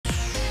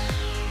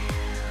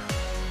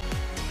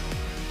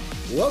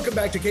Welcome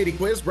back to Katie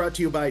Quiz, brought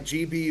to you by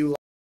GBU.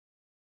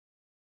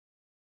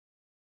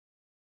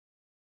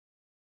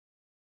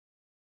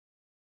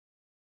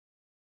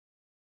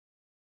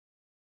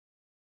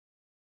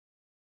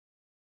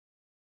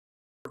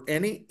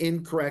 Any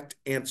incorrect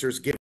answers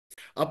given.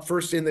 Up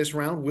first in this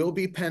round will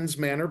be Penns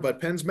Manor,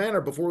 but Penns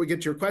Manor, before we get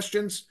to your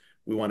questions,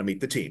 we want to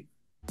meet the team.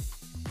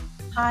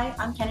 Hi,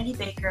 I'm Kennedy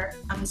Baker.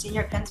 I'm a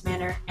senior at Penns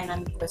Manor, and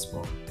I'm the Quiz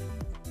Bowl.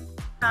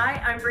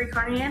 Hi, I'm Bree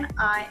Carnian.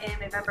 I am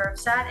a member of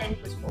SAT and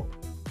Quiz Bowl.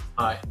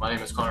 Hi, my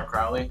name is Connor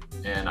Crowley,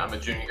 and I'm a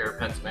junior here at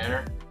Penns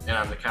Manor, and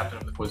I'm the captain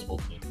of the Quiz Bowl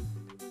team.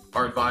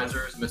 Our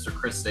advisor is Mr.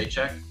 Chris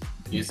Stachek.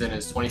 He's in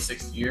his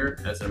 26th year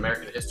as an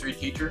American history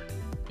teacher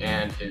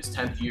and his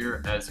 10th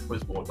year as a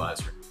Quiz Bowl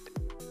advisor.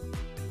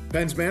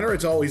 Penns Manor,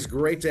 it's always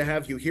great to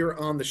have you here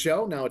on the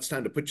show. Now it's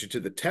time to put you to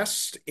the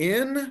test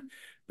in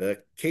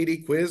the Katie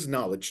Quiz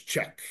Knowledge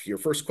Check. Your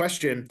first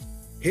question: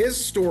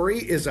 his story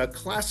is a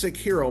classic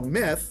hero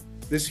myth.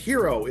 This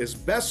hero is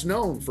best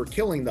known for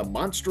killing the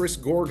monstrous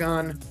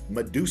Gorgon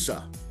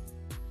Medusa.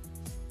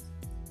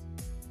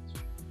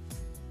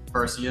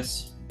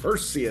 Perseus.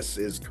 Perseus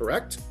is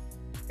correct.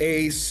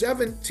 A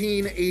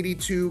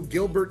 1782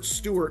 Gilbert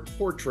Stuart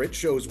portrait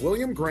shows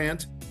William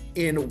Grant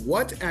in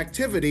what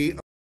activity on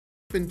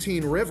the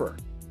Serpentine River?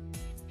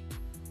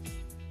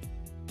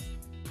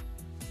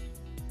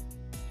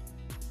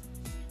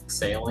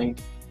 Sailing.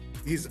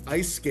 He's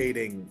ice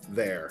skating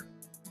there.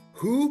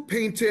 Who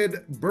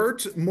painted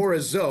Berthe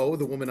Morisot,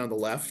 the woman on the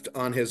left,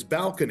 on his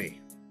balcony?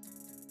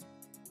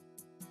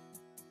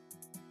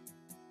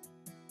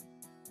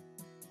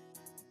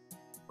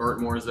 Bert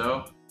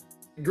Morisot.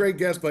 Great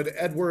guess, but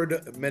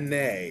Edward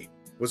Manet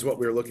was what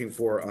we were looking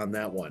for on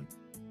that one.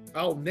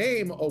 I'll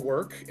name a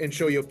work and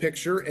show you a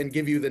picture and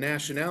give you the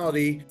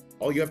nationality.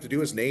 All you have to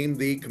do is name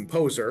the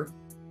composer.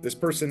 This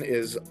person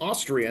is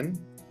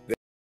Austrian. They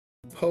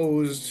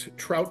composed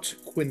Trout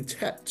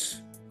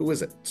Quintet. Who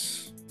is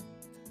it?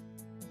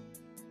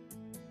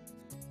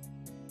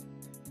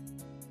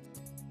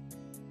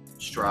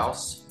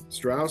 Strauss.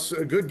 Strauss,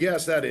 a good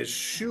guess. That is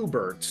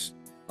Schubert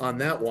on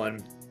that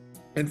one.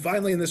 And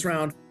finally in this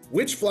round,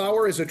 which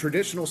flower is a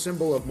traditional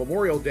symbol of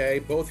Memorial Day,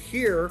 both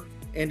here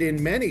and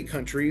in many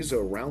countries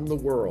around the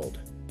world?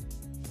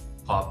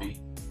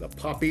 Poppy. The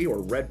poppy,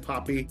 or red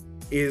poppy,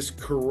 is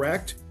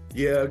correct.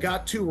 You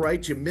got 2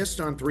 right. You missed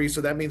on 3, so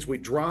that means we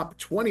drop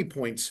 20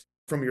 points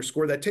from your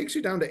score. That takes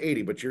you down to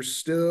 80, but you're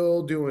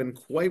still doing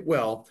quite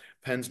well,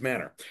 Penns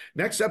Manor.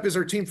 Next up is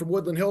our team from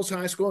Woodland Hills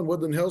High School. And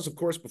Woodland Hills, of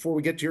course, before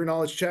we get to your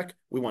knowledge check,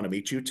 we want to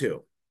meet you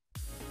too.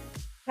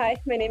 Hi,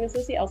 my name is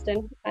Lucy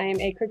Elston. I am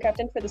a crew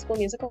captain for the school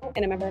musical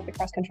and a member of the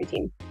cross-country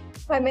team.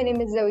 Hi, my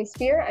name is Zoe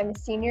Spear. I'm a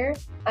senior.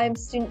 I'm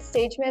student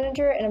stage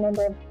manager and a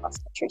member of the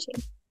cross-country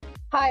team.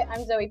 Hi,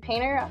 I'm Zoe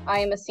Painter. I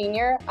am a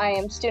senior. I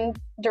am student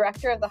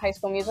director of the high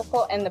school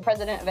musical and the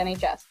president of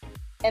NHS.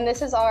 And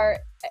this is our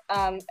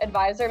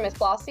advisor, Ms.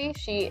 Flossie.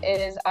 She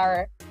is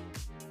our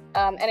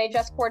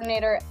NHS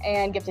coordinator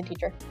and gifted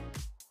teacher.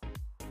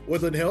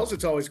 Woodland Hills,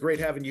 it's always great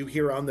having you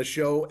here on the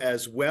show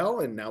as well.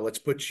 And now let's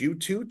put you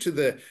two to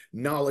the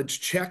knowledge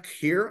check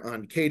here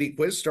on Katie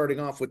Quiz, starting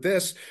off with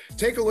this.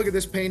 Take a look at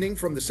this painting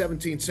from the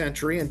 17th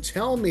century and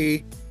tell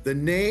me the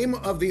name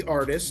of the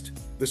artist,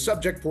 the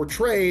subject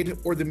portrayed,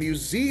 or the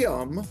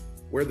museum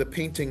where the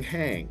painting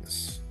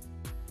hangs.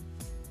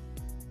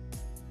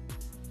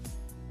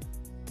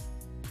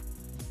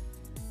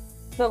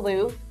 The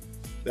Louvre.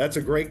 That's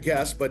a great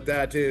guess, but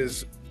that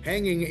is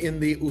hanging in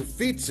the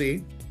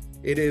Uffizi.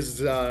 It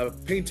is a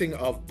painting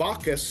of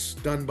Bacchus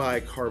done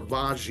by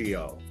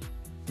Caravaggio.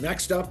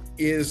 Next up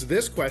is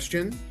this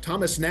question.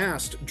 Thomas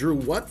Nast drew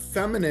what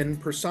feminine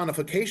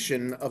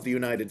personification of the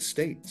United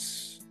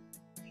States?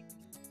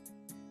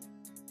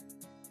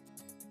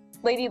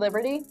 Lady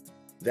Liberty.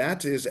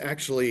 That is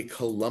actually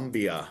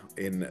Columbia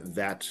in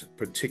that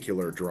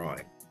particular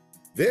drawing.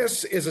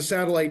 This is a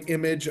satellite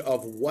image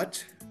of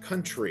what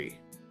country?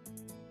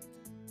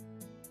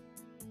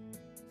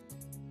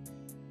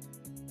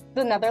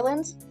 The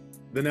Netherlands.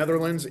 The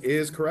Netherlands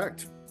is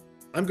correct.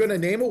 I'm going to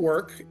name a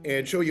work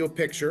and show you a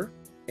picture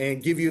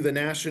and give you the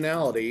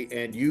nationality,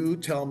 and you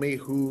tell me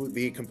who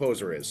the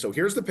composer is. So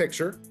here's the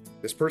picture.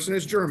 This person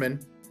is German,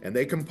 and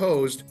they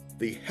composed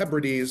the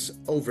Hebrides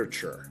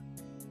Overture.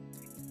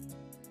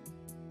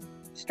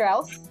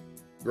 Strauss.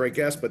 Great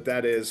guess, but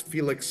that is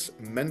Felix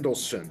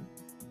Mendelssohn.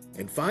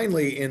 And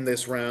finally, in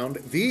this round,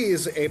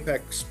 these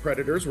apex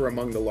predators were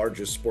among the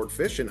largest sport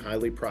fish and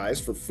highly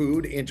prized for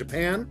food in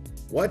Japan.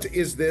 What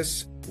is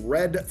this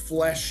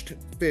red-fleshed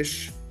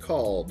fish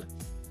called?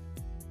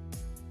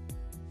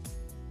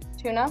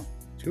 Tuna.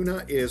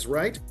 Tuna is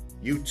right.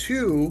 You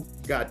two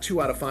got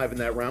 2 out of 5 in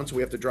that round, so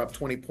we have to drop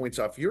 20 points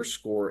off your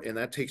score, and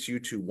that takes you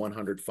to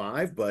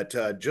 105.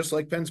 But just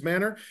like Penns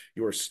Manor,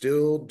 you are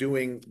still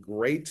doing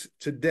great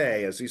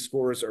today, as these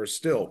scores are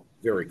still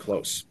very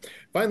close.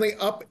 Finally,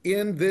 up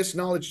in this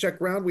knowledge check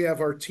round, we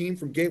have our team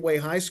from Gateway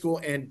High School.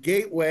 And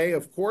Gateway,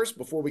 of course,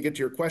 before we get to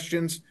your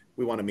questions,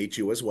 we want to meet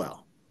you as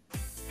well.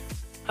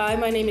 Hi,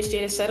 my name is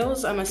Jada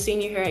Settles. I'm a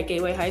senior here at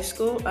Gateway High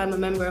School. I'm a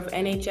member of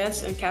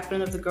NHS and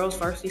captain of the girls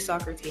varsity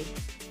soccer team.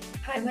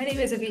 Hi, my name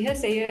is Abiha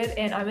Sayed,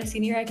 and I'm a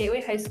senior at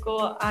Gateway High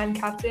School. I'm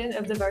captain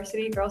of the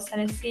varsity girls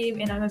tennis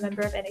team, and I'm a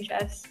member of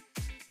NHS.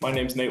 My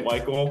name's Nate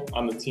Weichel.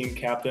 I'm the team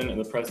captain and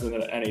the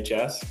president of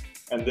NHS.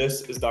 And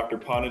this is Dr.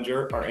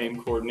 Pottinger, our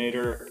AIM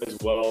coordinator, as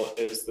well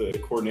as the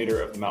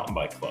coordinator of the Mountain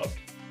Bike Club.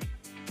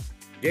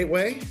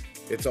 Gateway,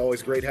 it's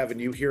always great having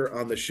you here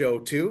on the show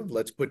too.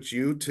 Let's put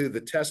you to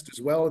the test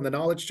as well in the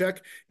knowledge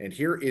check. And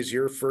here is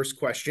your first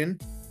question.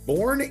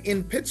 Born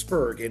in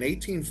Pittsburgh in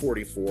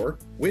 1844,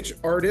 which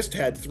artist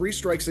had 3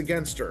 strikes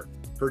against her?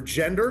 Her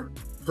gender,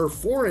 her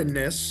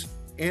foreignness,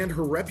 and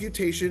her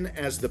reputation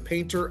as the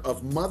painter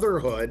of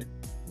motherhood.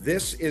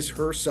 This is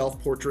her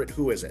self-portrait.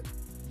 Who is it?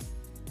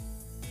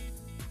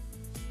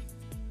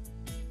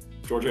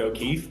 Georgia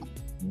O'Keeffe.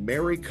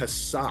 Mary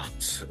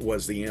Cassatt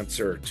was the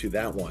answer to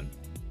that one.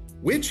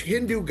 Which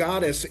Hindu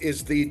goddess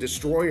is the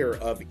destroyer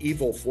of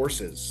evil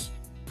forces?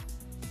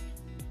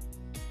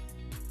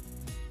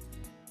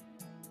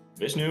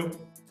 Vishnu.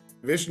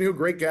 Vishnu,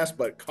 great guess,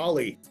 but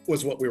Kali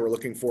was what we were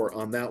looking for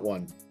on that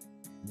one.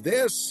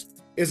 This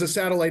is a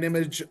satellite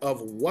image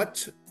of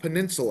what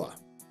peninsula?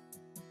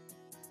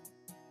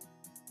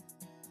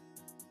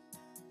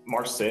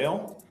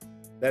 Marseille.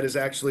 That is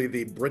actually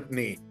the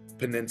Brittany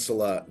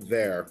Peninsula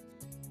there.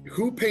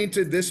 Who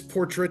painted this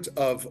portrait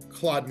of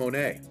Claude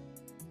Monet?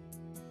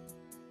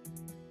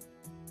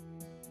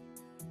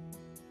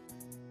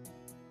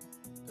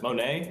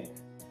 Monet.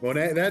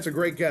 Monet, that's a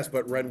great guess,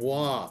 but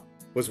Renoir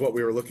was what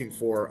we were looking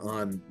for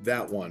on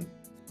that one.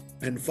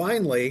 And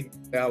finally,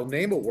 I'll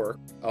name a work.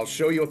 I'll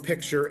show you a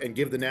picture and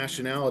give the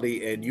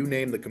nationality, and you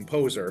name the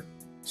composer.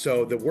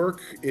 So the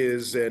work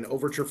is an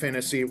overture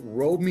fantasy,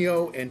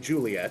 Romeo and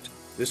Juliet.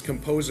 This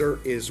composer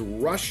is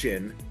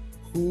Russian.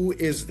 Who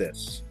is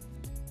this?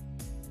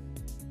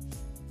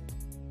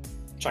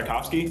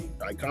 Tchaikovsky.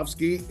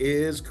 Tchaikovsky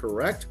is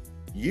correct.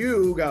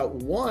 You got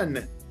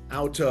 1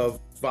 out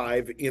of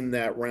 5 in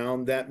that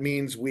round. That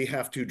means we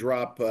have to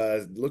drop,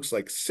 looks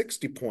like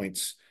 60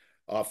 points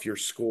off your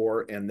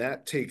score, and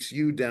that takes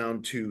you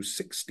down to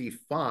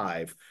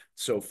 65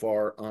 so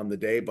far on the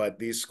day. But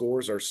these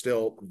scores are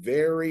still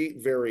very,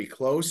 very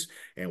close,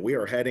 and we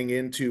are heading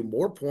into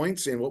more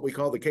points in what we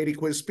call the Katie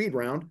Quiz Speed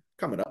Round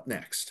coming up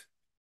next.